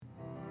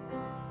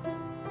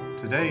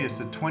Today is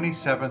the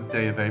 27th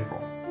day of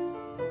April,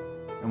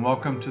 and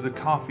welcome to the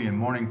Coffee and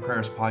Morning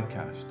Prayers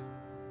podcast.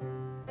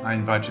 I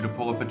invite you to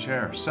pull up a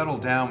chair, settle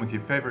down with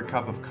your favorite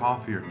cup of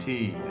coffee or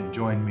tea, and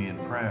join me in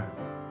prayer.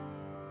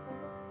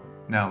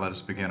 Now let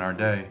us begin our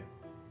day.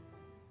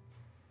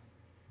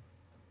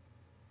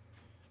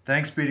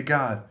 Thanks be to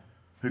God,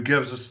 who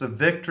gives us the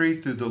victory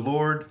through the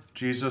Lord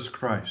Jesus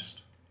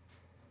Christ.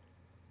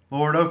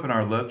 Lord, open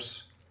our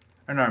lips,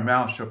 and our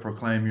mouth shall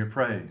proclaim your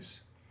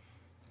praise.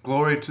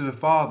 Glory to the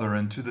Father,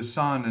 and to the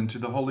Son, and to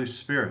the Holy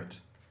Spirit,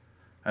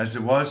 as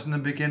it was in the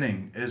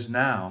beginning, is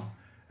now,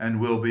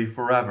 and will be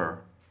forever.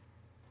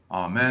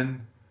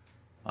 Amen.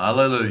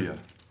 Alleluia.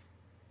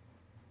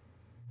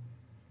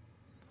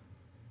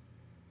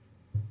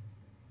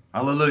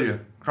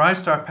 Alleluia.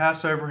 Christ our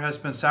Passover has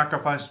been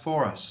sacrificed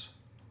for us.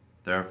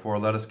 Therefore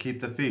let us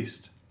keep the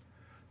feast,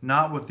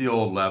 not with the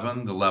old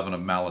leaven, the leaven of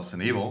malice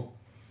and evil,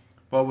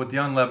 but with the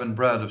unleavened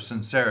bread of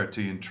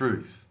sincerity and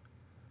truth.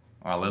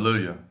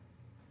 Alleluia.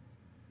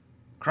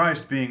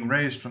 Christ, being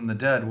raised from the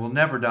dead, will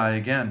never die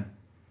again.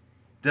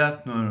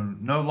 Death will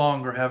no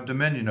longer have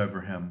dominion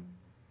over him.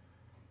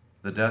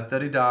 The death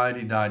that he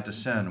died to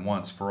sin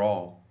once for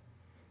all.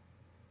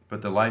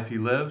 But the life he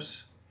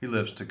lives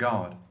to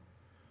God.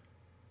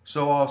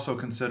 So also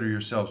consider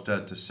yourselves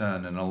dead to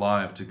sin and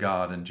alive to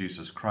God in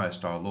Jesus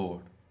Christ our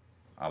Lord.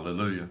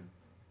 Alleluia.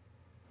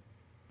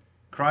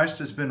 Christ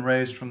has been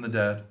raised from the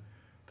dead,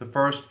 the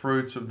first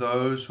fruits of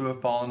those who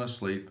have fallen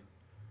asleep.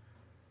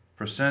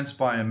 For since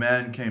by a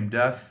man came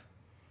death,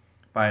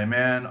 by a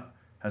man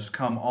has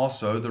come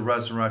also the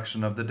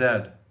resurrection of the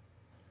dead.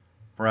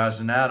 For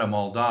as in Adam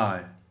all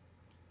die,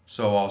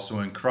 so also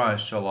in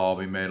Christ shall all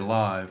be made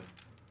alive.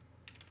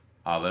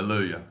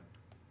 Alleluia.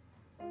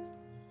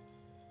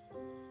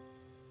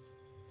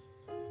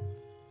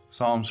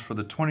 Psalms for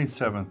the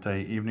 27th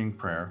day evening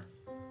prayer.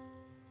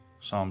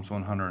 Psalms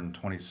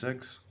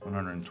 126,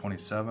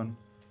 127,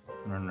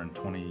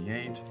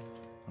 128,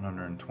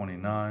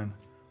 129,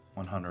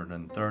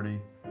 130,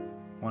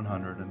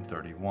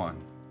 131.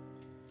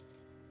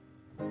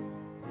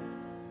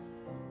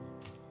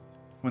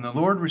 When the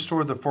Lord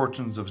restored the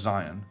fortunes of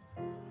Zion,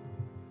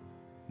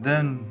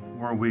 then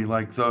were we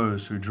like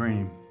those who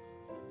dream.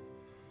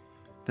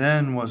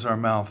 Then was our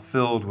mouth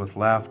filled with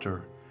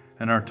laughter,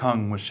 and our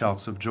tongue with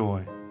shouts of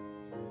joy.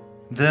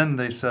 Then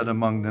they said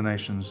among the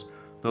nations,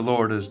 the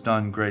Lord has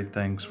done great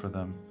things for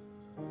them.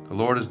 The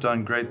Lord has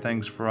done great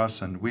things for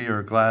us, and we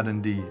are glad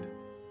indeed.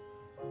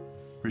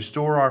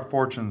 Restore our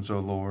fortunes, O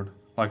Lord,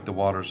 like the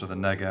waters of the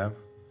Negev.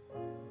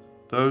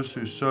 Those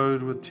who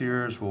sowed with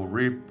tears will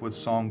reap with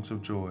songs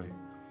of joy.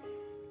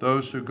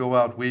 Those who go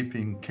out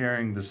weeping,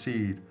 carrying the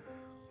seed,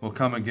 will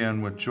come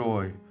again with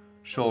joy,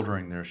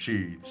 shouldering their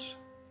sheaves.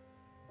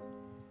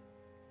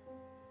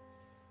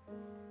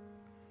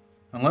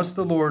 Unless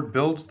the Lord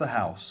builds the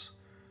house,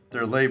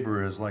 their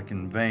labor is like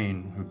in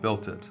vain who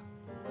built it.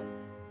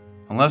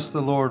 Unless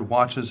the Lord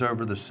watches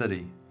over the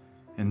city,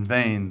 in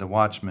vain the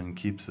watchman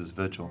keeps his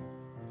vigil.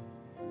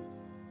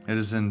 It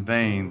is in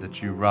vain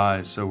that you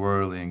rise so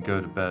early and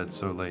go to bed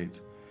so late.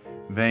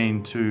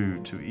 Vain,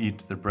 too, to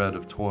eat the bread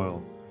of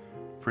toil,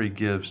 for he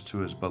gives to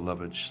his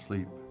beloved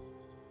sleep.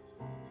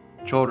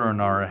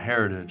 Children are a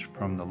heritage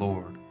from the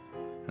Lord,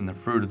 and the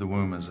fruit of the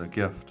womb is a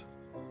gift.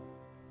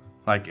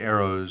 Like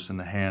arrows in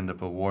the hand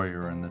of a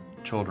warrior, and the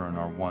children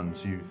are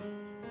one's youth.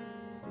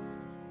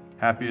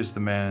 Happy is the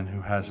man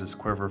who has his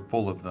quiver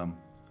full of them.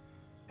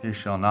 He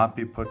shall not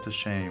be put to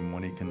shame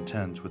when he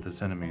contends with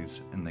his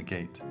enemies in the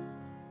gate.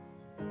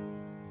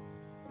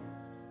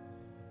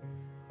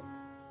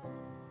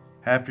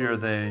 Happy are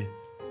they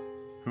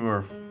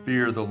who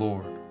fear the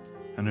Lord,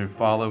 and who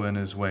follow in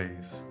his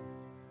ways.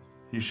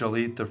 You shall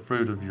eat the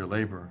fruit of your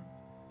labor.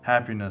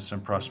 Happiness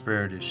and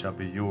prosperity shall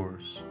be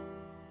yours.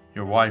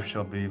 Your wife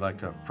shall be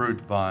like a fruit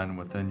vine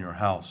within your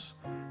house,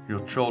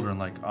 your children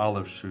like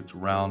olive shoots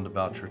round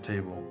about your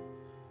table.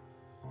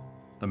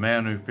 The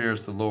man who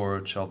fears the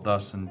Lord shall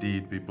thus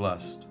indeed be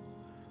blessed.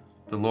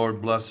 The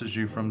Lord blesses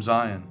you from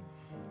Zion,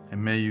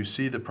 and may you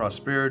see the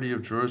prosperity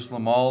of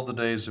Jerusalem all the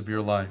days of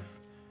your life.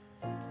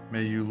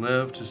 May you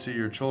live to see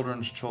your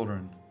children's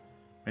children.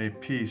 May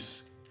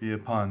peace be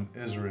upon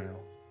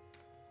Israel.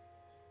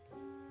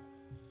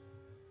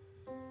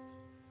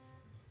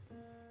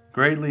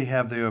 Greatly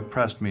have they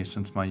oppressed me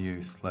since my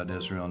youth, let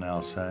Israel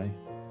now say.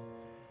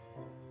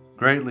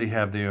 Greatly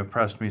have they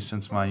oppressed me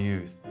since my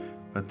youth,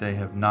 but they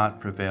have not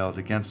prevailed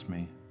against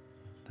me.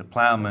 The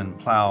plowmen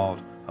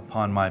plowed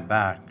upon my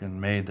back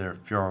and made their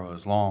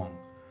furrows long.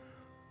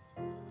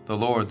 The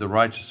Lord, the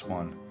righteous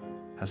one,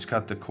 has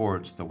cut the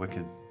cords of the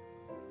wicked.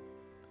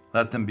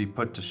 Let them be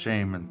put to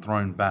shame and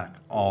thrown back,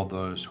 all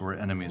those who are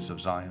enemies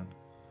of Zion.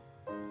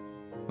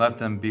 Let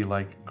them be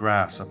like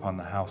grass upon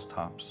the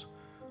housetops,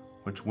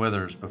 which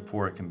withers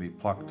before it can be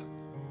plucked,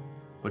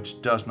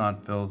 which does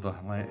not fill the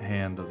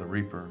hand of the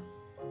reaper,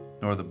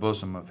 nor the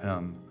bosom of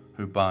him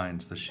who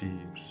binds the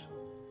sheaves.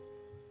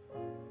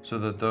 So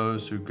that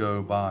those who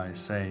go by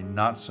say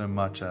not so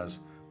much as,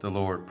 the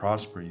Lord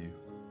prosper you.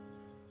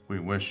 We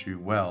wish you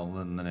well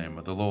in the name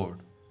of the Lord.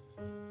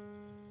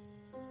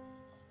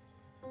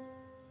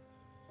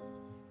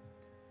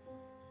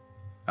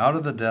 Out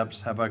of the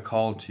depths have I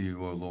called to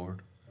you, O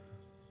Lord.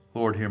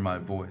 Lord, hear my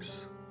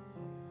voice.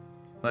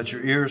 Let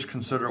your ears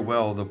consider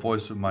well the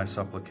voice of my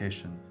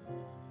supplication.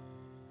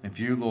 If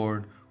you,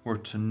 Lord, were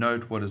to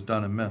note what is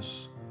done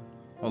amiss,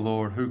 O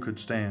Lord, who could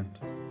stand?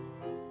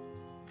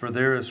 For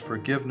there is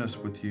forgiveness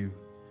with you,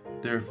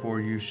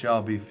 therefore you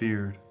shall be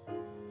feared.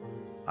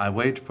 I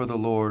wait for the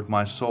Lord,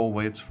 my soul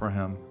waits for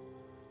him.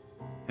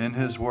 In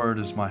his word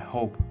is my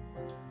hope.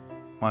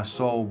 My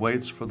soul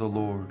waits for the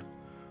Lord,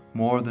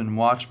 more than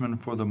watchmen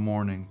for the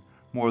morning,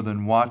 more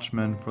than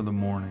watchmen for the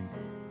morning.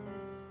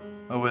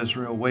 O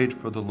Israel, wait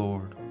for the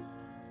Lord,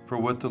 for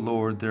with the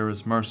Lord there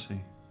is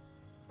mercy.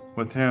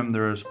 With him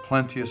there is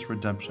plenteous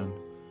redemption,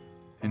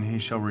 and he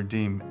shall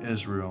redeem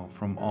Israel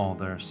from all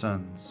their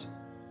sins.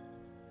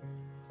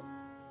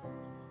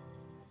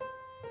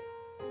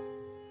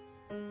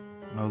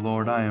 O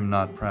Lord, I am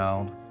not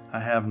proud, I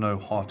have no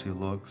haughty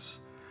looks.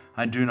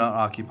 I do not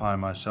occupy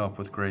myself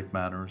with great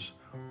matters,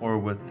 or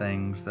with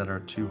things that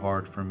are too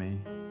hard for me.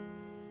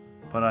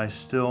 But I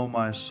still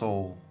my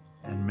soul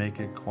and make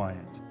it quiet,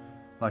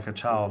 like a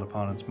child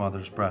upon its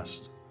mother's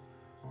breast.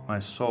 My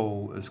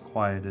soul is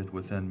quieted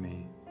within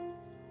me.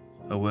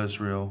 O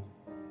Israel,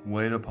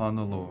 wait upon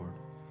the Lord,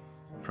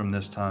 from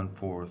this time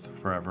forth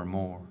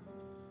forevermore.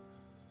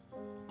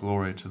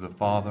 Glory to the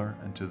Father,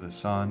 and to the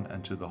Son,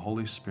 and to the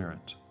Holy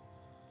Spirit,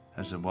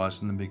 as it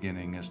was in the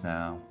beginning, is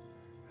now,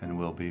 and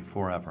will be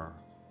forever.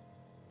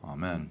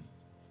 Amen.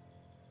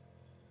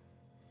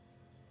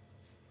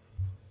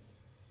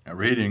 A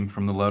reading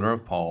from the letter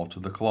of Paul to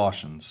the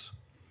Colossians,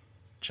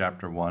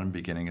 chapter 1,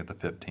 beginning at the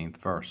 15th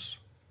verse.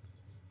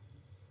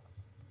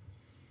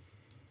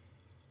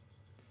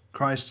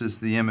 Christ is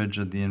the image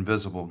of the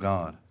invisible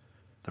God,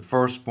 the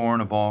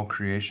firstborn of all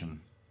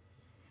creation.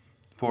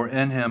 For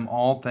in him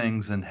all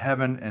things in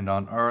heaven and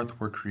on earth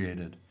were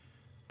created,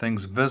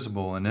 things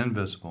visible and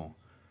invisible,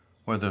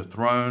 whether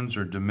thrones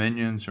or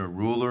dominions or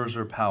rulers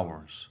or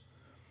powers.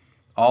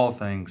 All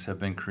things have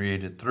been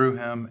created through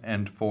him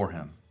and for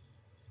him.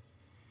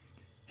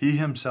 He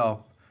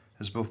himself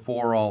is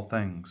before all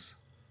things,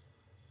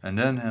 and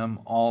in him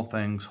all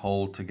things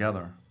hold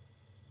together.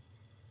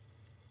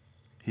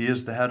 He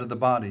is the head of the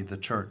body, the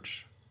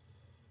church.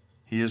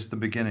 He is the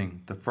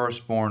beginning, the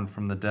firstborn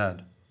from the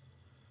dead,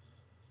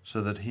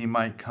 so that he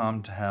might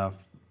come to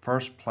have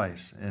first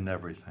place in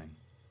everything.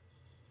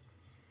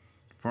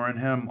 For in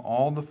him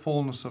all the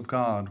fullness of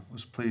God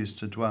was pleased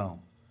to dwell,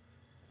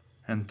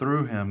 and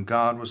through him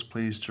God was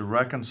pleased to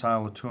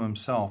reconcile to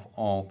himself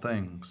all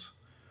things,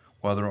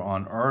 whether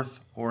on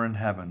earth or in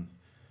heaven,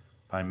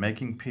 by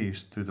making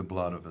peace through the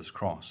blood of his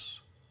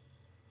cross.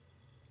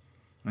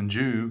 And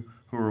you,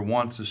 who were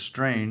once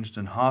estranged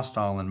and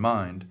hostile in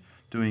mind,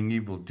 doing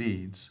evil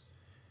deeds,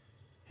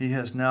 he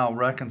has now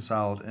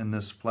reconciled in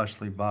this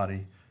fleshly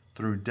body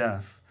through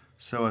death,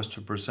 so as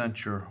to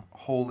present you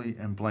holy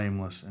and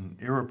blameless and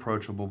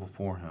irreproachable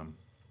before him,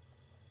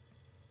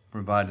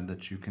 provided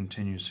that you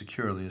continue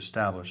securely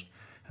established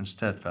and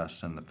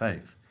steadfast in the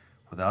faith,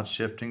 without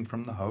shifting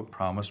from the hope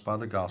promised by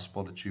the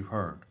gospel that you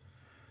heard,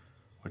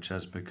 which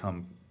has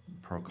become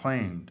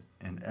proclaimed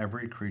in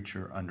every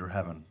creature under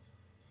heaven.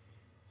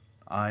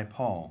 I,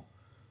 Paul,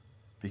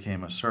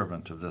 became a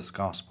servant of this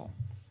gospel.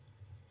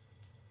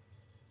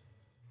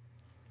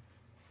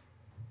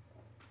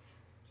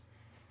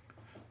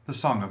 The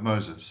Song of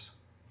Moses.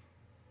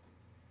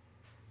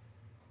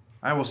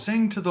 I will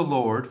sing to the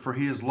Lord, for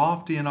he is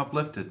lofty and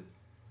uplifted.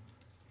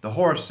 The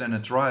horse and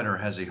its rider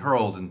has he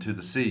hurled into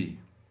the sea.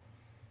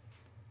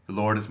 The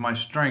Lord is my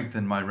strength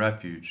and my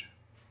refuge.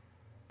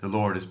 The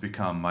Lord has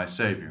become my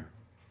Savior.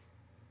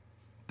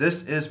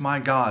 This is my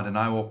God, and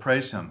I will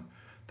praise him,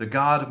 the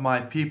God of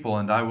my people,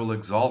 and I will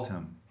exalt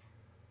him.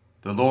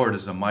 The Lord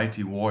is a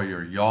mighty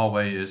warrior,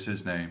 Yahweh is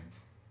his name.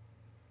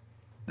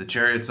 The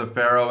chariots of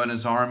Pharaoh and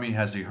his army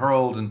has he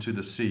hurled into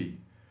the sea.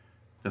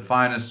 The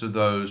finest of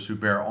those who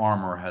bear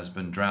armor has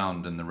been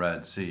drowned in the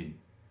Red Sea.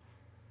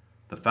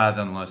 The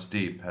fathomless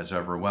deep has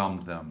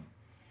overwhelmed them.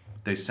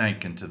 They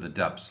sank into the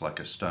depths like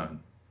a stone.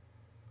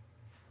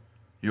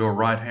 Your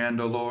right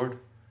hand, O Lord,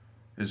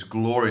 is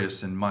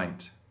glorious in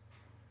might.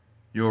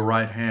 Your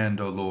right hand,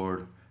 O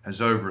Lord,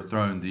 has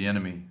overthrown the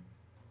enemy.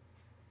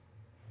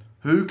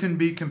 Who can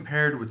be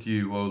compared with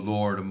you, O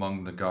Lord,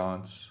 among the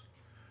gods?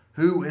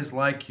 Who is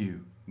like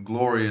you,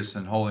 glorious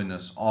in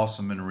holiness,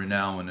 awesome in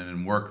renown, and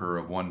in worker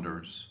of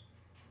wonders?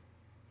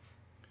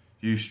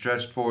 You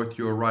stretched forth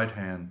your right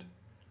hand.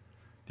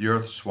 The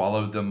earth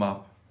swallowed them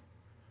up.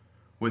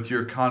 With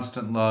your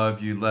constant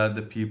love you led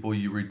the people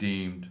you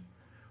redeemed.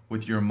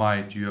 With your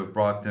might you have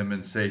brought them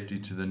in safety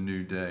to the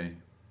new day.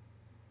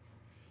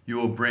 You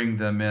will bring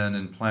them in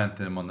and plant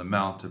them on the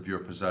mount of your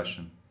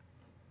possession.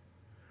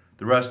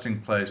 The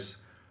resting place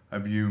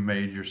of you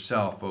made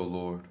yourself, O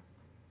Lord,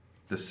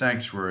 the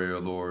sanctuary, O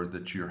Lord,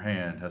 that your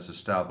hand has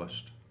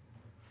established.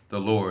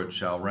 The Lord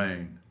shall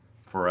reign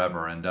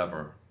forever and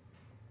ever.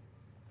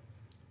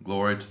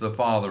 Glory to the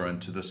Father, and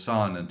to the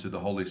Son, and to the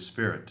Holy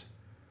Spirit,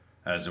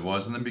 as it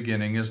was in the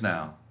beginning, is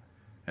now,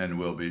 and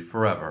will be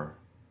forever.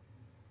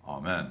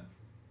 Amen.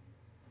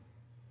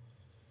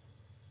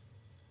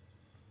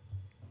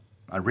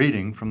 A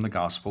reading from the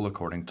Gospel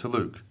according to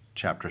Luke,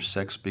 chapter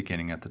 6,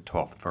 beginning at the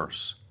 12th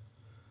verse.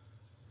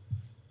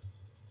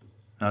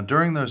 Now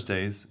during those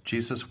days,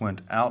 Jesus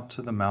went out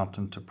to the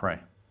mountain to pray,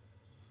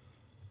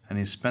 and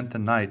he spent the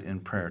night in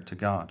prayer to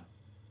God.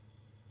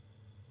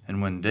 And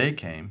when day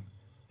came,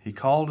 he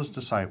called his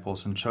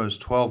disciples and chose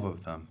 12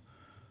 of them,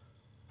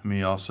 whom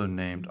he also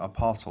named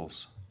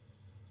apostles: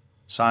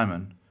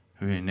 Simon,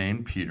 who he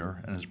named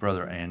Peter, and his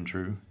brother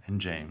Andrew,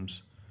 and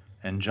James,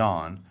 and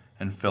John,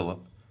 and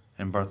Philip,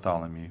 and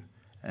Bartholomew,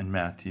 and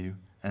Matthew,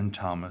 and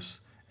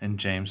Thomas, and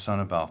James son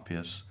of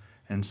Alphaeus,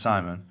 and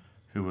Simon,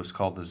 who was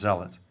called the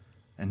Zealot,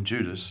 and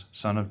Judas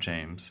son of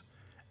James,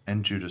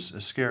 and Judas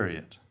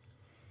Iscariot,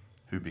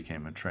 who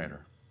became a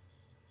traitor.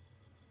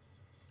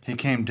 He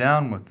came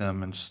down with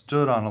them and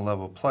stood on a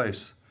level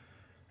place,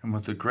 and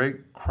with a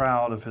great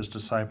crowd of his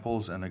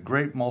disciples and a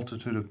great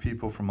multitude of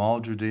people from all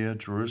Judea,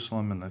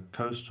 Jerusalem, and the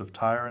coast of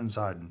Tyre and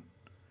Sidon.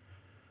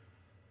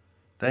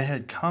 They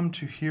had come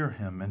to hear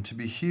him and to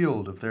be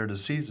healed of their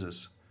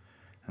diseases,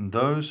 and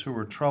those who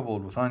were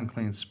troubled with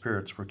unclean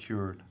spirits were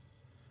cured.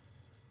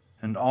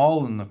 And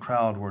all in the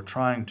crowd were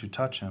trying to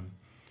touch him,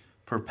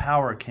 for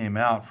power came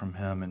out from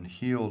him and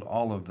healed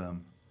all of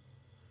them.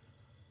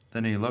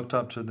 Then he looked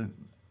up to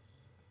them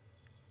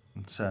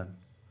and said,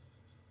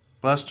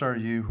 "Blessed are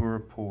you who are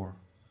poor,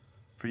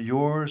 for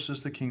yours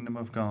is the kingdom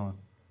of God.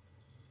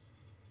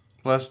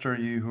 Blessed are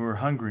you who are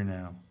hungry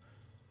now,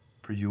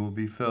 for you will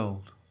be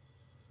filled.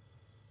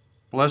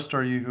 Blessed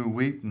are you who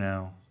weep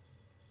now,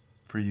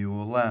 for you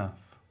will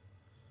laugh.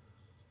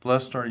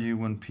 Blessed are you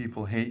when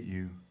people hate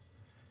you,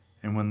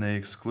 and when they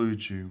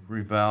exclude you,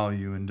 revile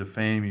you, and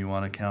defame you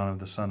on account of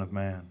the Son of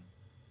Man.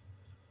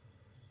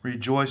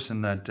 Rejoice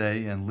in that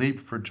day and leap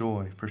for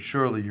joy, for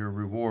surely your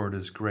reward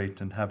is great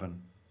in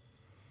heaven.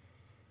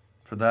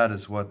 For that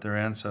is what their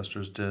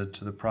ancestors did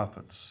to the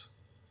prophets.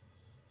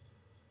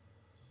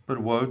 But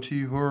woe to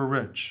you who are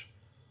rich,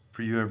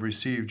 for you have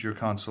received your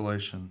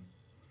consolation.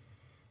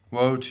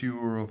 Woe to you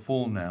who are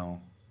full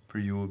now, for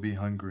you will be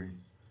hungry.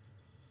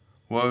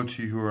 Woe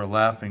to you who are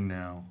laughing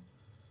now,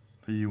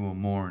 for you will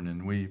mourn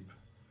and weep.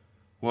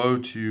 Woe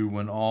to you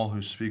when all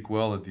who speak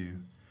well of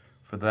you,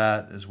 for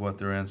that is what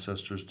their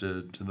ancestors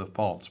did to the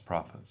false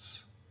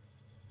prophets."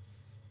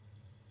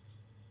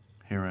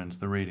 Here ends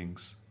the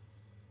readings.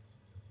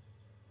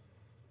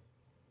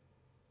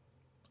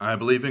 I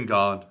believe in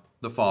God,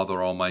 the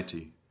Father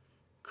Almighty,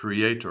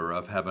 creator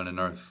of heaven and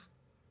earth.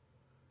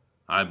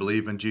 I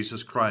believe in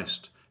Jesus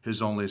Christ, his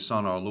only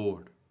Son, our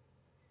Lord.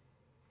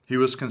 He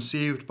was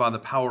conceived by the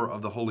power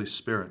of the Holy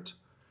Spirit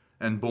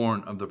and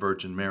born of the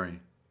Virgin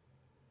Mary,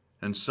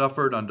 and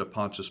suffered under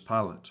Pontius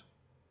Pilate,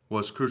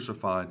 was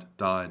crucified,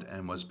 died,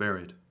 and was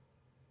buried.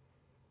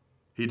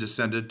 He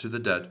descended to the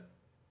dead.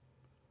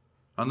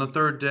 On the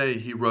third day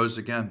he rose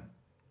again.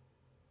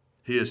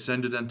 He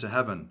ascended into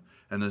heaven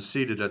and is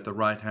seated at the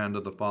right hand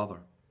of the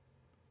Father.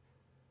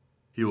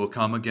 He will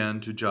come again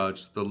to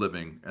judge the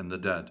living and the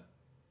dead.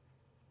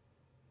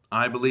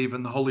 I believe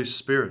in the Holy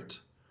Spirit,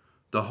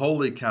 the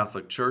Holy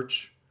Catholic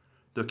Church,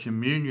 the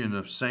communion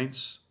of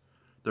saints,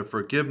 the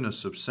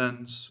forgiveness of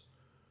sins,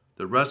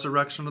 the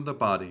resurrection of the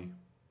body,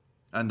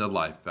 and the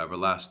life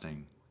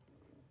everlasting.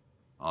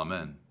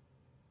 Amen.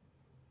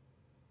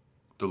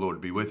 The Lord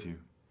be with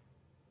you,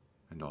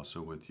 and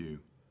also with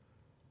you.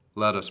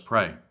 Let us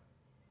pray.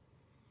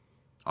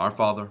 Our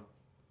Father,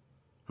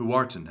 who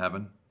art in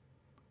heaven,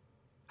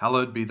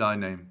 hallowed be thy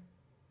name.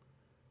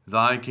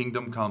 Thy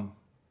kingdom come,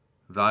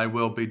 thy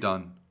will be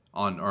done,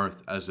 on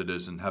earth as it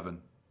is in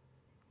heaven.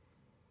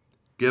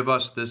 Give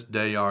us this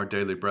day our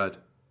daily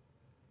bread,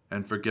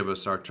 and forgive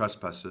us our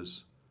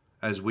trespasses,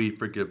 as we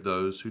forgive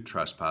those who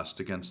trespass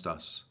against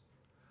us.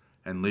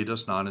 And lead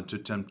us not into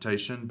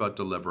temptation, but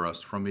deliver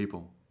us from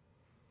evil.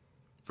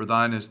 For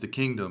thine is the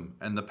kingdom,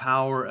 and the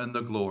power, and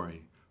the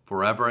glory,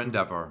 forever and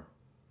ever.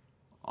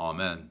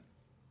 Amen.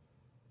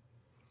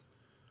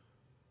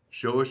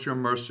 Show us your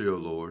mercy, O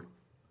Lord,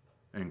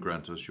 and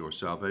grant us your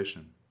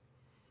salvation.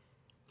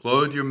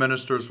 Clothe your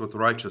ministers with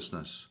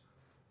righteousness.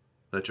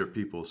 Let your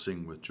people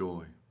sing with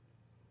joy.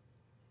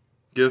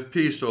 Give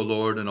peace, O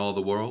Lord, in all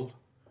the world,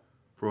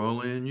 for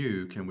only in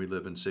you can we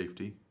live in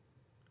safety.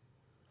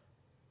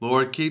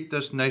 Lord, keep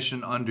this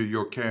nation under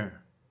your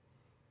care,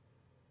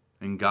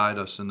 and guide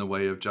us in the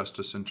way of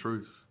justice and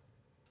truth.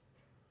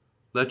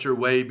 Let your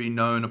way be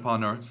known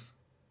upon earth,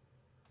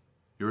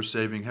 your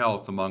saving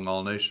health among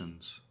all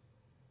nations.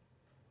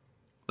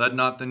 Let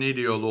not the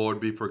needy, O Lord,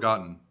 be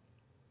forgotten,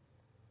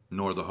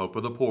 nor the hope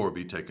of the poor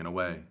be taken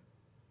away.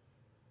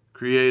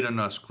 Create in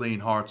us clean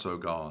hearts, O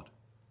God,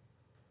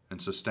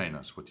 and sustain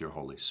us with your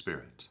Holy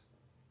Spirit.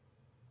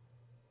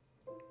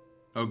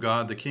 O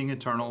God, the King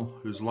eternal,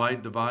 whose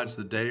light divides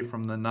the day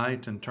from the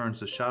night and turns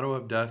the shadow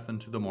of death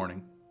into the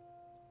morning,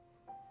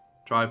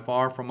 drive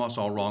far from us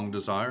all wrong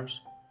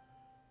desires,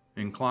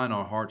 incline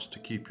our hearts to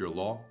keep your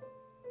law,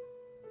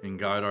 and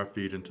guide our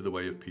feet into the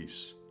way of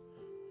peace,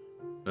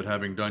 that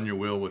having done your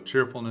will with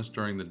cheerfulness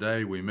during the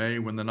day, we may,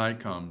 when the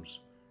night comes,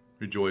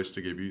 rejoice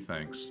to give you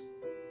thanks,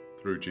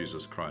 through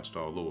Jesus Christ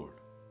our Lord.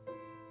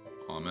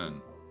 Amen.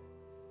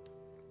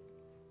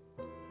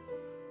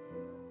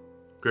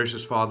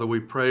 Gracious Father, we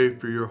pray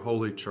for your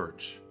holy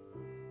church.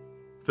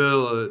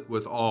 Fill it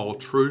with all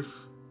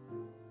truth,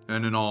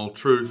 and in all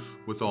truth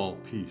with all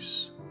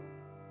peace.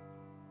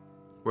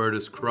 Where it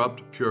is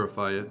corrupt,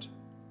 purify it.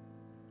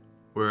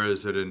 Where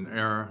is it in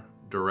error,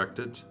 direct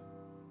it.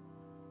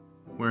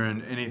 Where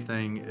in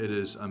anything it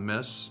is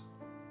amiss,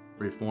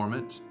 reform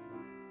it.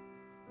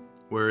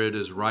 Where it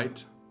is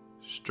right,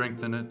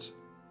 strengthen it.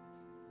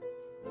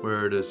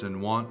 Where it is in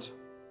want,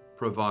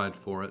 provide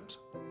for it.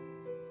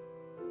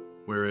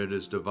 Where it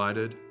is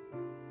divided,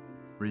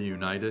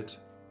 reunite it,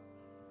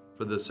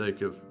 for the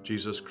sake of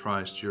Jesus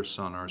Christ, your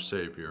Son, our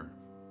Savior.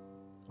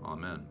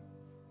 Amen.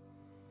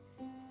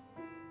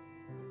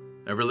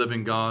 Ever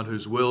living God,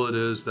 whose will it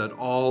is that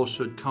all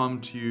should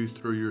come to you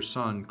through your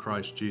Son,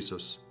 Christ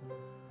Jesus,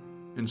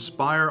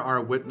 inspire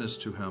our witness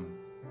to him,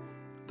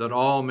 that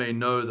all may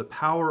know the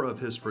power of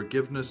his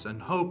forgiveness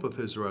and hope of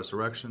his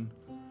resurrection,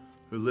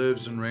 who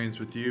lives and reigns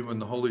with you in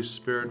the Holy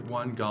Spirit,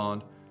 one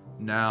God,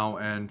 now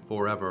and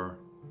forever.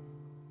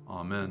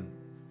 Amen.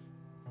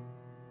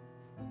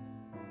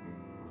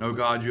 O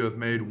God, you have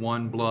made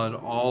one blood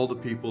all the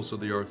peoples of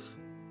the earth,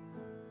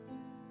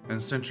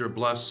 and sent your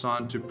blessed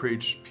Son to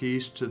preach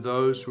peace to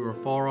those who are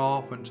far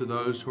off and to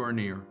those who are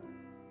near.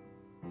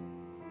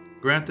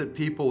 Grant that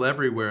people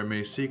everywhere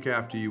may seek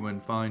after you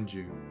and find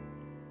you.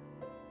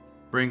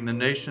 Bring the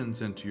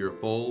nations into your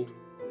fold.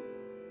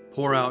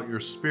 Pour out your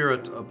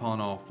Spirit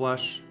upon all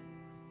flesh,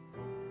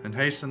 and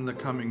hasten the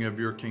coming of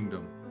your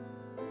kingdom.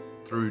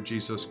 Through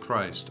Jesus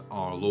Christ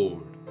our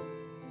Lord.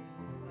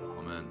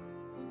 Amen.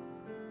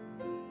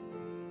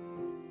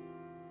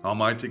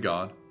 Almighty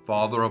God,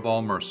 Father of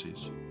all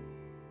mercies,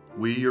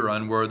 we, your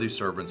unworthy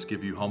servants,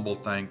 give you humble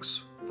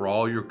thanks for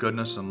all your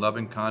goodness and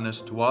loving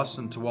kindness to us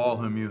and to all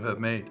whom you have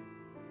made.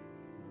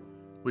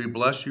 We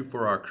bless you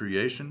for our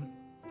creation,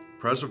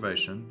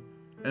 preservation,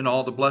 and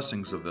all the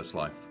blessings of this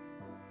life,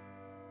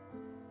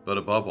 but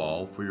above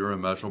all for your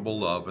immeasurable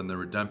love and the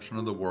redemption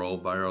of the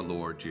world by our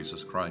Lord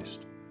Jesus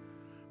Christ,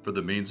 for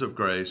the means of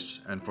grace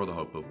and for the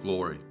hope of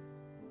glory.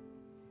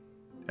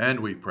 And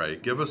we pray,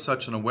 give us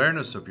such an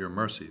awareness of your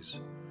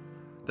mercies,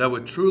 that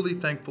with truly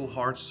thankful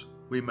hearts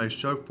we may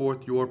show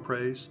forth your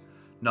praise,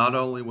 not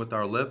only with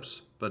our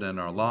lips, but in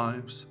our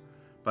lives,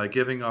 by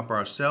giving up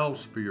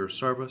ourselves for your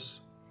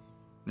service,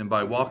 and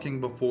by walking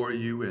before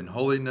you in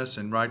holiness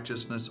and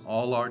righteousness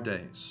all our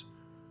days.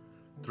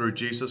 Through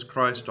Jesus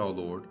Christ our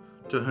Lord,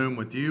 to whom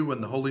with you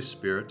and the Holy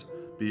Spirit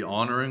be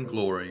honor and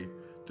glory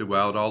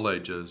throughout all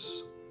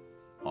ages.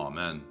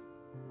 Amen.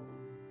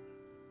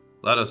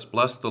 Let us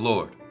bless the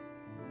Lord.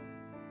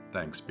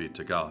 Thanks be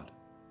to God.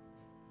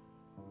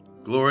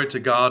 Glory to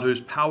God,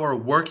 whose power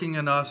working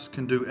in us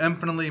can do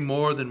infinitely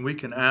more than we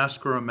can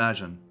ask or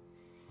imagine.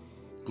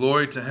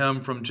 Glory to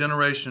him from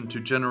generation to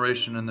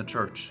generation in the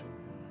church,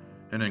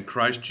 and in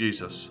Christ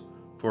Jesus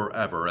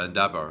forever and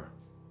ever.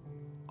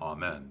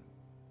 Amen.